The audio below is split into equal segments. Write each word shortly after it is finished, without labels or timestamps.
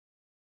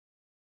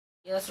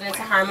You're listening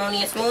to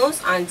Harmonious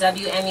Moves on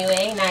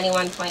WMUA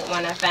 91.1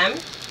 FM.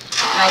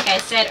 Like I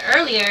said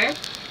earlier,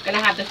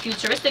 gonna have the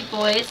Futuristik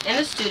Boyz in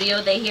the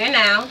studio. They here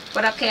now.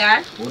 What up,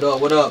 KR? What up,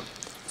 what up?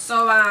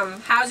 So,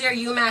 how's your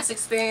UMass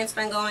experience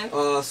been going?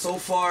 So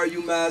far,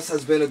 UMass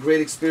has been a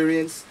great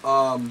experience.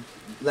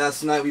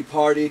 Last night we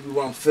partied, we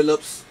went on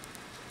Phillips,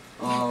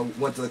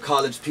 went to the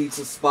college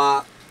pizza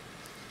spot,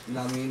 you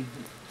know what I mean?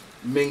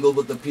 Mingled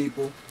with the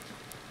people.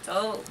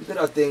 Oh, We did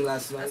our thing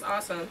last night. that's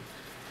awesome.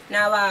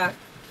 Now,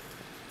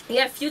 you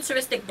have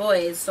Futuristik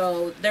Boyz,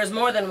 so there's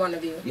more than one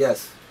of you.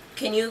 Yes.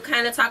 Can you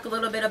kind of talk a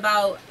little bit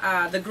about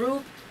the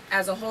group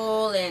as a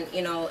whole and,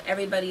 you know,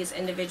 everybody's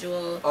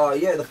individual?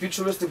 Yeah, the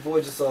Futuristik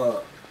Boyz is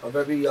a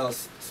very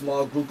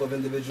small group of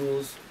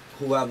individuals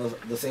who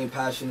have the same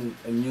passion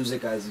in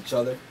music as each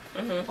other.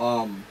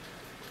 Mm-hmm.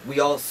 We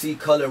all see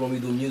color when we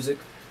do music.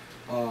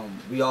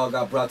 We all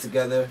got brought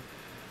together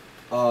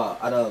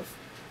out of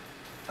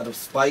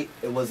spite.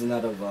 It wasn't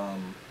out of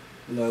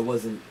it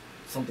wasn't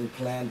something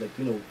planned. Like,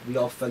 we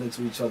all fell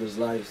into each other's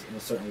lives in a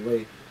certain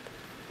way.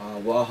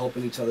 We're all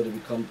helping each other to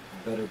become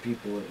better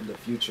people in the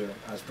future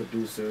as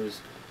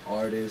producers,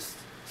 artists.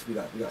 We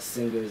got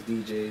singers,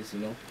 DJs,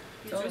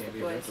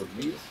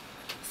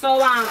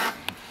 So,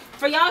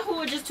 for y'all who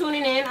are just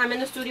tuning in, I'm in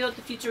the studio with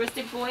the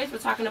Futuristik Boyz. We're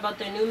talking about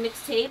their new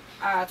mixtape,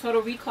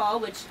 Total Recall,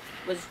 which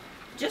was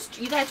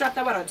you guys dropped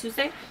that, on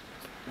Tuesday?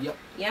 Yep.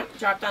 Yep,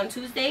 dropped on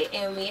Tuesday,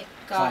 and we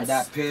got... It's on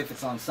that Piff,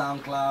 it's on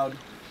SoundCloud,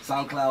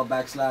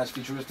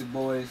 /Futuristik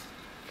Boyz,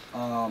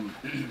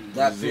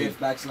 that Piff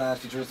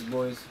 /Futuristik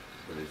Boyz.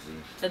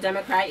 The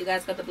Democrat, you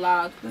guys got the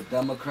blog. The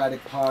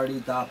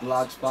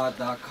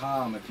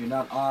democraticparty.blogspot.com. If you're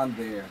not on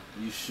there,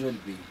 you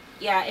should be.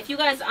 Yeah, if you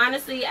guys,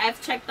 honestly, I've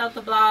checked out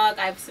the blog.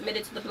 I've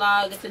submitted to the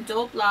blog. It's a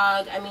dope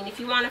blog. I mean, if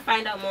you want to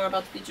find out more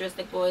about the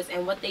Futuristik Boyz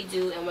and what they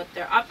do and what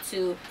they're up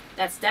to,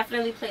 that's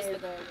definitely a place to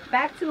go.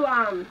 Back to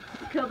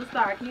Kill the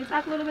Star. Can you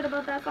talk a little bit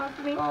about that song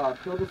for me?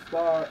 Kill the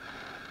Star,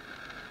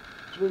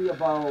 it's really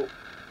about,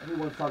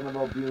 everyone's talking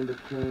about being the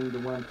king, the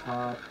one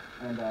top,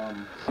 and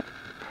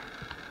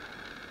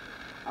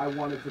I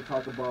wanted to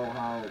talk about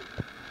how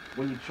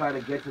when you try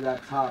to get to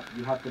that top,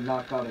 you have to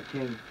knock out a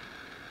king.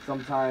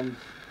 Sometimes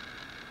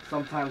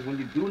when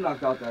you do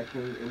knock out that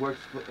king, it works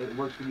for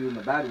you in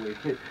a bad way.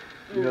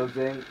 You know what I'm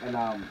saying?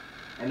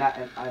 And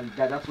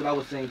that's what I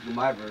was saying through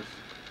my verse.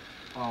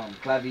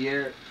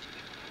 Clavier,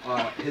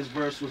 his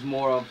verse was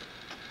more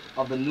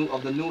of the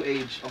new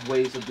age of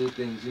ways to do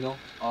things.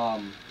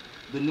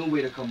 The new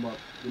way to come up,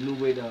 the new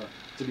way to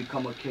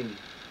become a king,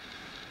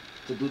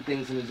 to do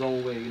things in his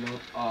own way.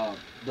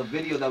 The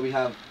video that we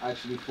have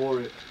actually for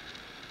it,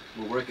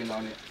 we're working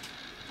on it.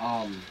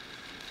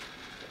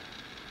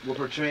 We're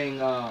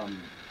portraying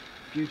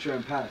future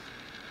and past.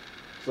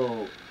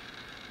 So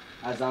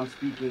as I'm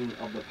speaking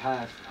of the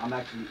past, I'm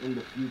actually in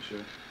the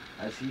future.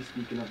 As he's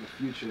speaking of the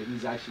future,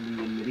 he's actually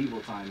in medieval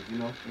times. He's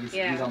on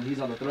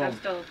the throne. That's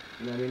dope.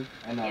 You know what I mean?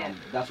 And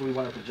that's what we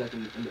want to project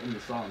in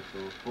the song. So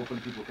hopefully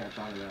people catch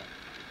on to that.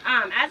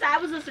 As I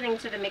was listening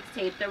to the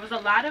mixtape, there was a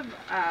lot of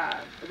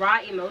raw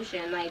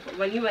emotion. Like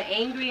when you were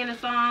angry in a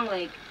song,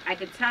 like I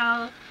could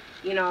tell,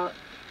 So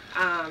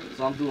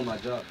I'm doing my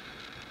job.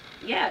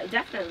 Yeah,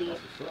 definitely.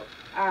 That's what's up.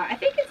 I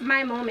think it's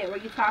My Moment where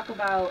you talk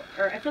about,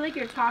 or I feel like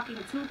you're talking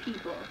to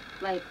people,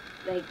 like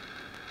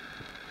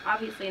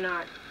obviously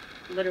not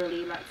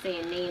literally like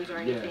saying names or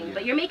anything,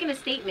 but you're making a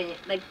statement.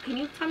 Like, can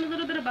you tell me a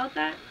little bit about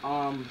that?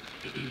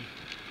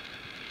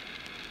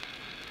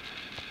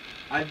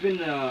 I've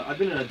been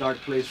in a dark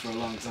place for a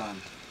long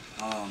time,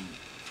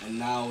 and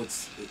now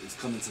it's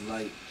coming to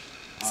light.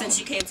 Since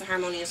you came to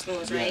Harmonious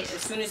Moves, right?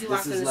 As soon as you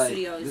walked in the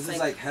studio, it's this is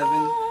like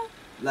heaven.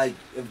 Like,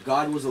 if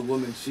God was a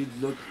woman, she'd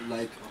look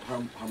like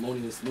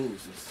Harmonious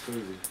Moves. It's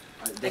crazy.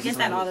 I get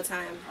that all the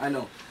time. I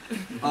know.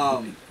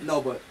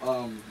 No, but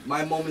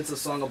My Moment's a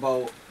song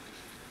about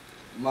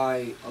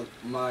my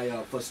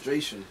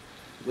frustration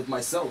with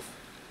myself,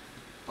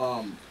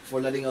 for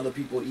letting other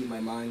people eat my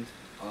mind,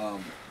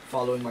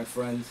 following my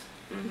friends,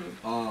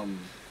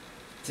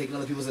 taking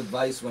other people's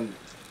advice when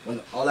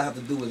all I have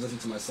to do is listen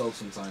to myself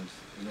sometimes.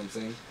 You know what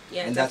I'm saying?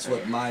 Yeah, and definitely.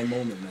 That's what my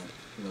moment meant.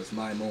 It's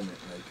my moment.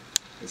 Like,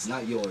 it's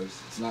not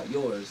yours. It's not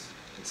yours.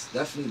 It's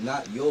definitely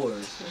not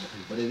yours,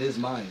 but it is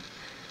mine.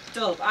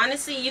 Dope.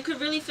 Honestly, you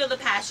could really feel the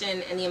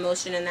passion and the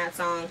emotion in that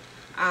song.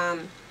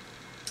 And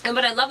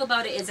what I love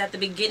about it is at the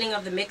beginning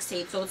of the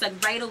mixtape. So it's like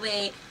right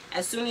away,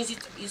 as soon as you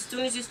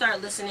start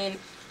listening,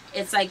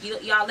 it's like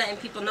y'all letting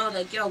people know,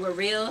 like, yo, we're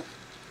real.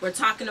 We're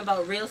talking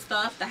about real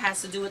stuff that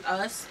has to do with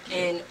us,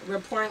 and we're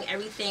pouring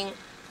everything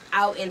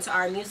out into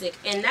our music.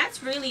 And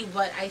that's really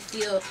what I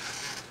feel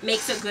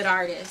makes a good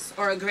artist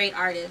or a great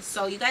artist.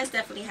 So you guys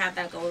definitely have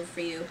that going for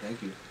you. Thank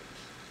you.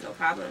 No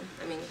problem.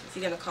 I mean, if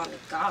you're gonna call me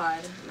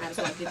God, I might as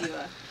well give you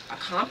a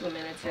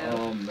compliment or two.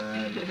 Oh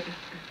man.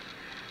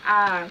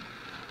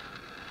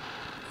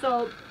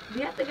 So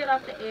we have to get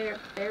off the air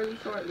fairly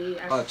shortly.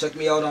 Check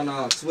me out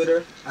on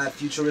Twitter at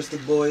Futuristik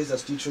Boyz.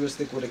 That's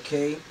Futuristik with a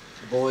K,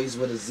 Boyz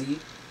with a Z.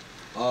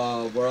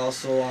 We're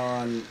also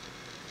on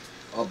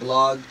a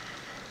blog,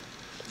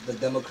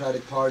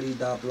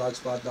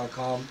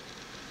 thedemocraticparty.blogspot.com.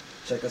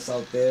 Check us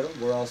out there.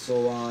 We're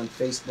also on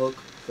Facebook,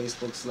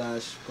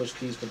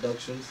 Facebook/PushKeys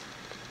Productions.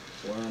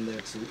 We're on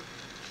there too.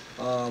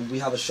 We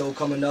have a show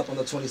coming up on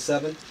the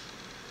 27th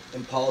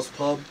in Paul's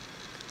Pub.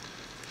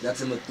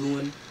 That's in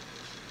Methuen.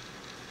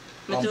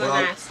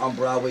 On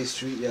Broadway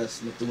Street,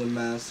 yes, Methuen,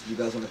 Mass. You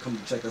guys want to come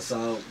check us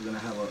out? We're gonna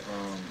have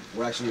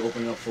we're actually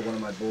opening up for one of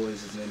my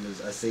boys. His name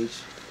is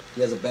SH. He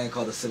has a band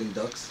called the Sitting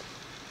Ducks.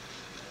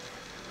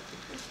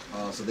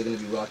 So they're gonna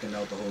be rocking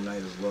out the whole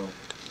night as well.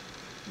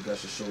 You guys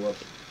should show up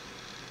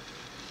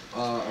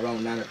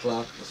around 9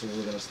 o'clock. That's when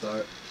we're gonna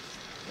start.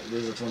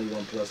 This is a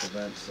 21+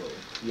 event. So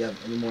if you have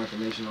any more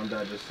information on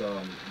that, just you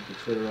can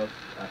Twitter up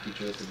at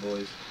Futuristik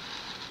Boyz.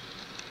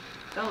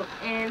 Oh,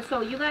 and so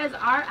you guys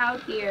are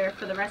out here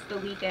for the rest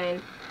of the weekend.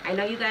 I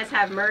know you guys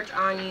have merch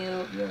on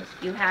you. Yes.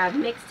 You have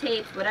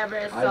mixtapes, whatever.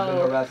 So I've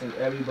been harassing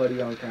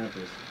everybody on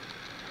campus.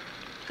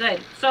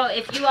 Good. So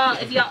if y'all,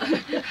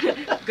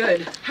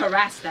 good,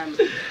 harass them.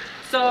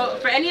 So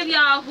for any of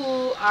y'all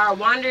who are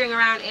wandering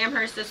around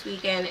Amherst this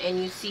weekend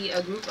and you see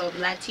a group of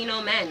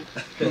Latino men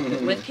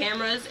with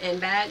cameras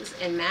and bags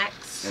and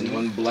Macs. And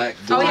one black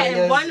dude. Oh yeah,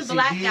 and one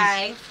black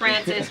guy,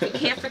 Francis. We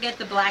can't forget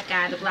the black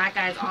guy. The black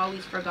guy is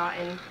always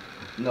forgotten.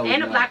 No,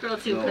 and a black girl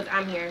too, because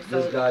I'm here.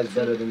 So this guy's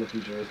better than the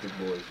Futuristik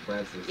Boys,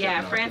 Francis.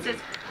 Yeah, Francis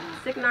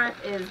Sicknarf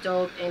is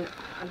dope, and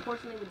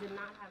unfortunately we did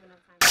not have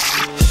enough time.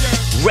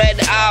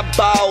 Red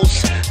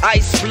eyeballs,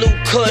 ice blue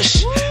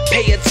kush.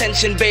 Pay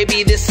attention,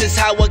 baby, this is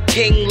how a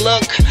king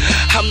look.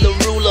 I'm the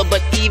ruler,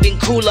 but even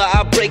cooler,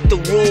 I break the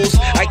rules.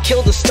 I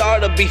kill the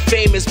star to be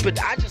famous, but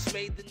I just